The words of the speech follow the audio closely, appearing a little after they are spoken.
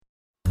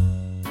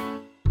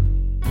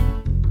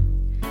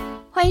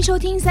欢迎收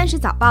听30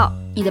早报，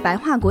你的白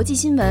话国际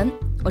新闻，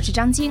我是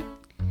张晶。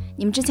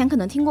你们之前可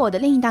能听过我的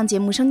另一档节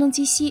目《声东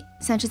击西》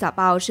，30早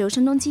报是由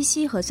声东击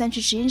西和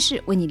30实验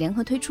室为你联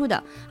合推出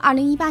的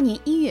，2018年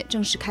1月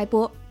正式开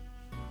播。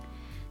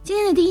今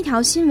天的第一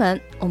条新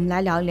闻，我们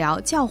来聊一聊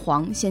教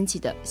皇掀起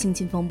的性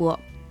侵风波。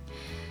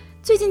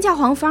最近教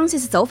皇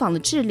Francis 走访了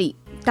智利，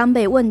当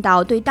被问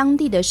到对当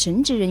地的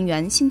神职人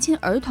员性侵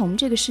儿童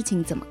这个事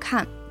情怎么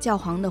看，教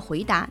皇的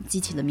回答激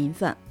起了民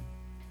愤。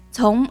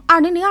从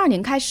2002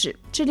年开始，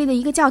智利的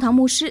一个教堂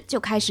牧师就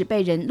开始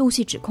被人陆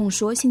续指控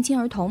说性侵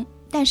儿童，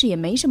但是也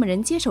没什么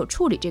人接手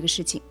处理这个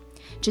事情。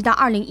直到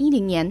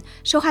2010年，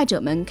受害者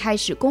们开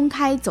始公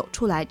开走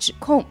出来指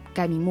控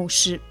该名牧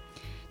师，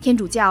天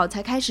主教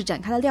才开始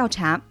展开了调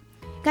查，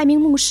该名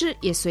牧师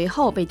也随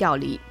后被调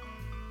离。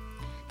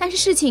但是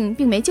事情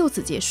并没就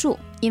此结束，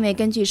因为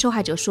根据受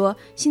害者说，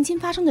性侵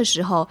发生的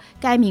时候，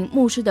该名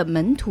牧师的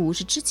门徒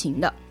是知情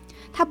的。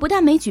他不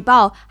但没举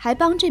报，还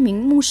帮这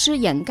名牧师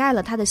掩盖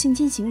了他的性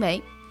侵行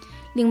为。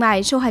另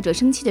外，受害者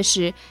生气的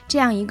是，这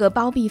样一个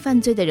包庇犯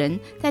罪的人，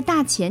在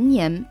大前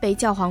年被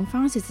教皇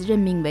Francis 任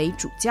命为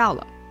主教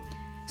了。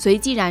所以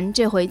既然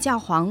这回教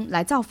皇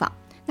来造访，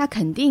那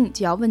肯定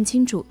就要问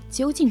清楚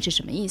究竟是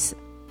什么意思。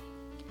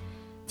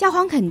教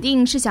皇肯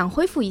定是想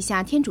恢复一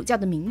下天主教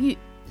的名誉，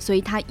所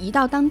以他一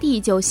到当地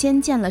就先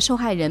见了受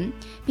害人，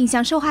并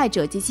向受害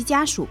者及其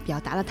家属表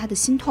达了他的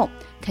心痛，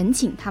恳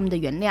请他们的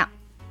原谅。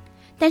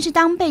但是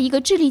当被一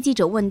个智利记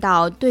者问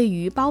到对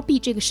于包庇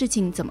这个事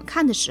情怎么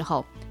看的时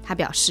候，他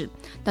表示，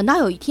等到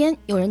有一天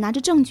有人拿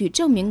着证据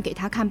证明给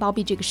他看包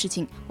庇这个事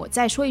情，我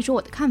再说一说我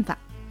的看法。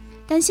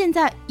但现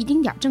在一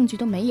丁点证据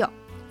都没有，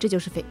这就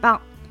是诽谤。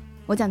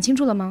我讲清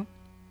楚了吗？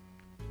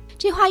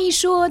这话一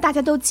说，大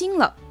家都惊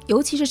了，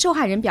尤其是受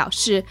害人表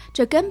示，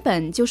这根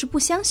本就是不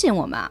相信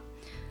我们啊。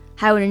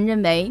还有人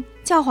认为，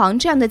教皇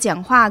这样的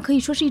讲话可以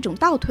说是一种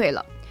倒退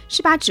了，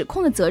是把指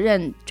控的责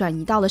任转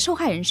移到了受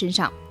害人身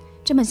上。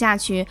这么下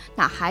去，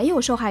哪还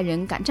有受害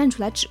人敢站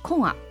出来指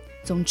控啊？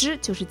总之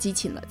就是激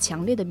起了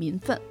强烈的民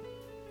愤。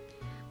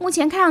目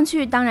前看上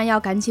去当然要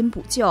赶紧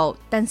补救，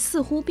但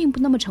似乎并不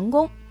那么成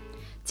功。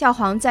教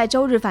皇在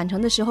周日返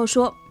程的时候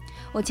说，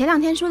我前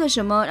2天说的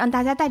什么让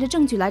大家带着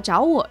证据来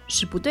找我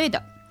是不对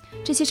的，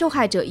这些受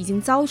害者已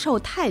经遭受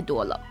太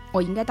多了，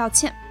我应该道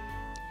歉。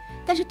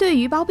但是对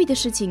于包庇的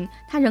事情，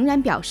他仍然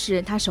表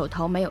示他手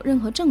头没有任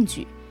何证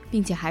据，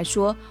并且还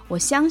说我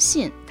相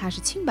信他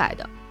是清白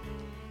的。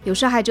有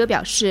受害者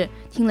表示，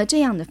听了这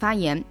样的发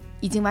言，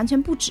已经完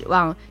全不指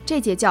望这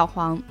届教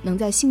皇能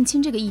在性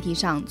侵这个议题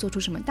上做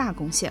出什么大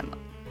贡献了。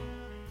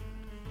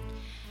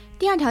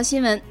第二条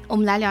新闻，我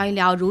们来聊一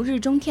聊如日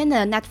中天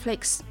的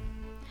Netflix。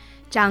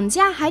涨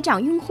价还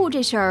涨用户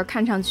这事儿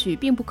看上去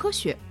并不科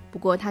学，不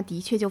过它的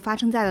确就发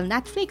生在了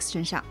Netflix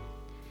身上。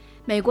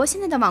美国现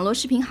在的网络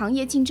视频行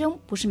业竞争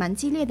不是蛮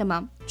激烈的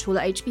吗？除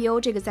了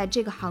HBO 这个在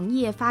这个行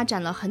业发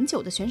展了很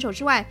久的选手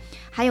之外，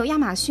还有亚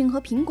马逊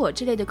和苹果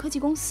之类的科技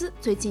公司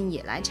最近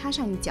也来插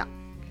上一脚。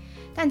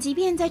但即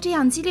便在这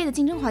样激烈的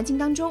竞争环境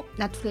当中，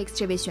 Netflix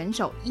这位选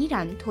手依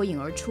然脱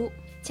颖而出。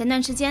前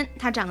段时间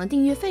他涨了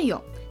订阅费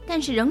用，但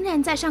是仍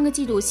然在上个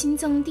季度新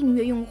增订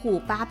阅用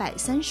户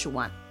830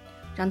万，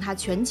让他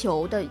全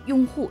球的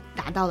用户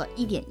达到了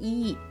 1.1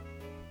 亿。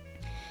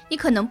你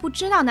可能不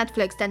知道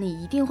Netflix， 但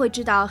你一定会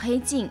知道黑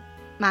镜、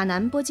马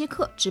南波杰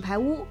克、纸牌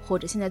屋，或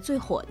者现在最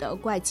火的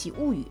怪奇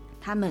物语，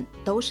他们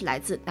都是来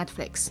自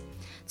Netflix。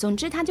 总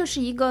之它就是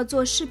一个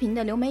做视频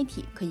的流媒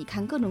体，可以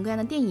看各种各样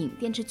的电影、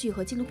电视剧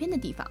和纪录片的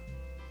地方。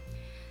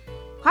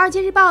华尔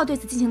街日报对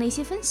此进行了一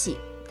些分析，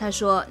他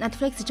说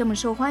Netflix 这么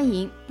受欢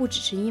迎，不只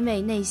是因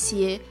为那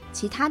些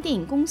其他电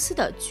影公司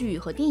的剧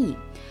和电影，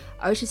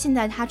而是现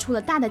在它出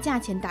了大的价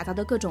钱打造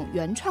的各种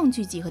原创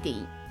剧集和电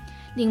影。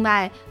另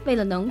外，为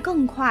了能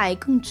更快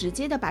更直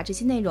接地把这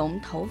些内容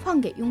投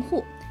放给用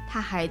户，它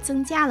还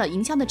增加了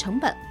营销的成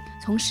本，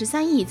从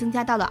13亿增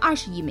加到了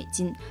20亿美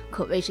金，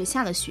可谓是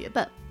下了血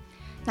本。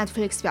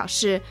Netflix 表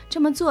示，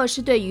这么做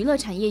是对娱乐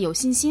产业有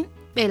信心，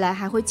未来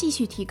还会继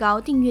续提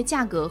高订阅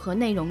价格和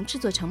内容制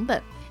作成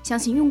本，相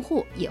信用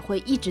户也会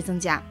一直增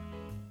加。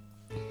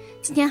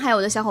今天还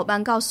有的小伙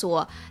伴告诉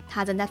我，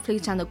他在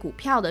Netflix 上的股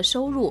票的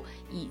收入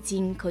已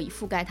经可以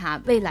覆盖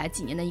他未来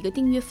几年的一个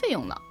订阅费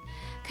用了，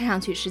看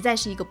上去实在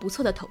是一个不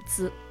错的投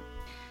资。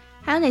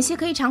还有哪些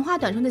可以长话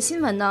短说的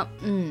新闻呢？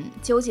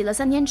纠结了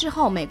3天之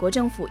后，美国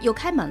政府又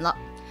开门了。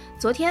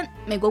昨天，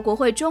美国国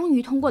会终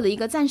于通过了一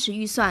个暂时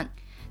预算，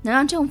能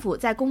让政府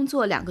再工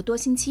作2个多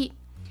星期。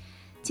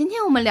前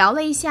天我们聊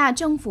了一下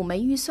政府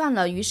没预算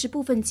了，于是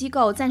部分机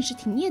构暂时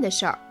停业的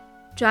事儿，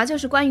主要就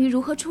是关于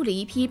如何处理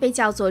一批被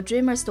叫做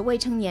Dreamers 的未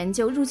成年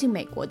就入境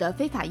美国的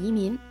非法移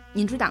民。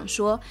民主党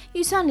说，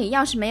预算里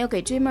要是没有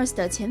给 Dreamers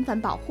的遣返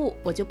保护，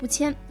我就不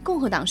签。共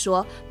和党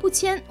说，不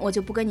签我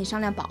就不跟你商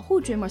量保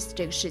护 Dreamers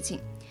这个事情。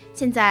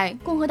现在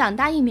共和党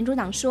答应民主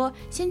党说，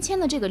先签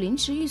了这个临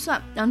时预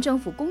算，让政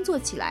府工作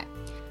起来。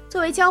作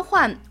为交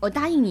换，我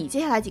答应你接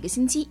下来几个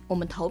星期我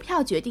们投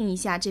票决定一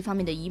下这方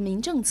面的移民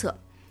政策。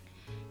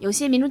有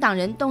些民主党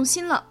人动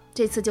心了，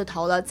这次就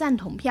投了赞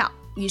同票，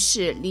于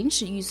是临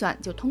时预算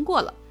就通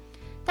过了。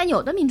但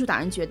有的民主党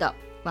人觉得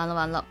完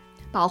了，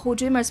保护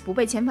Dreamers 不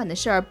被遣返的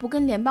事儿不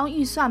跟联邦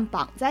预算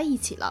绑在一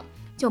起了，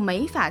就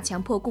没法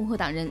强迫共和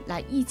党人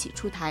来一起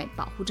出台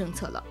保护政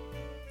策了。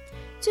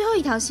最后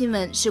一条新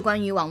闻是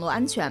关于网络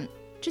安全，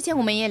之前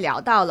我们也聊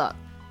到了，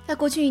在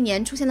过去1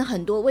年出现了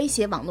很多威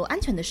胁网络安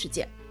全的事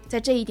件，在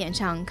这一点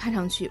上看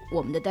上去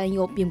我们的担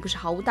忧并不是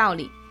毫无道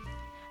理。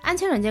安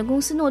全软件公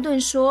司诺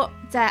顿说，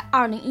在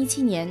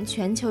2017年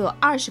全球有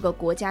20个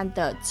国家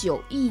的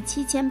9亿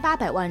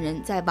7800万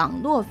人在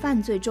网络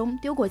犯罪中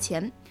丢过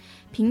钱，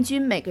平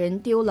均每个人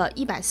丢了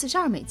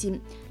$142，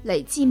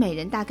累计每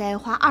人大概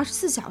花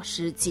24小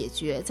时解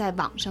决在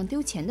网上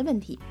丢钱的问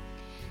题。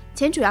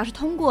钱主要是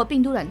通过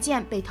病毒软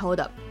件被偷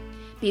的，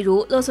比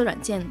如勒索软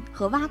件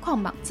和挖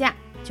矿绑架，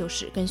就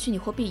是跟虚拟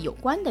货币有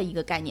关的一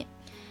个概念。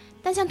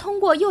但像通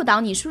过诱导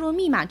你输入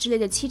密码之类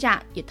的欺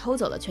诈，也偷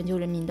走了全球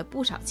人民的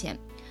不少钱。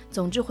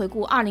总之，回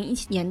顾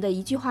2017年的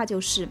一句话就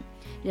是，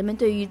人们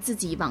对于自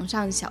己网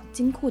上小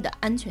金库的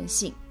安全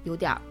性有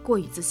点过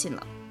于自信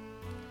了。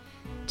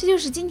这就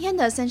是今天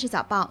的30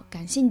早报，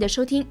感谢你的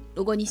收听。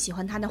如果你喜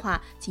欢它的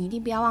话，请一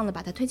定不要忘了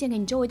把它推荐给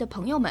你周围的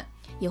朋友们，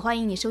也欢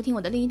迎你收听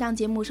我的另一档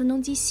节目《声东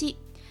击西》。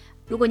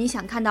如果你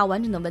想看到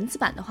完整的文字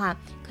版的话，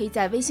可以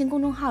在微信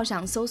公众号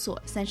上搜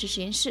索30实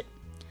验室。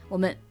我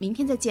们明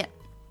天再见。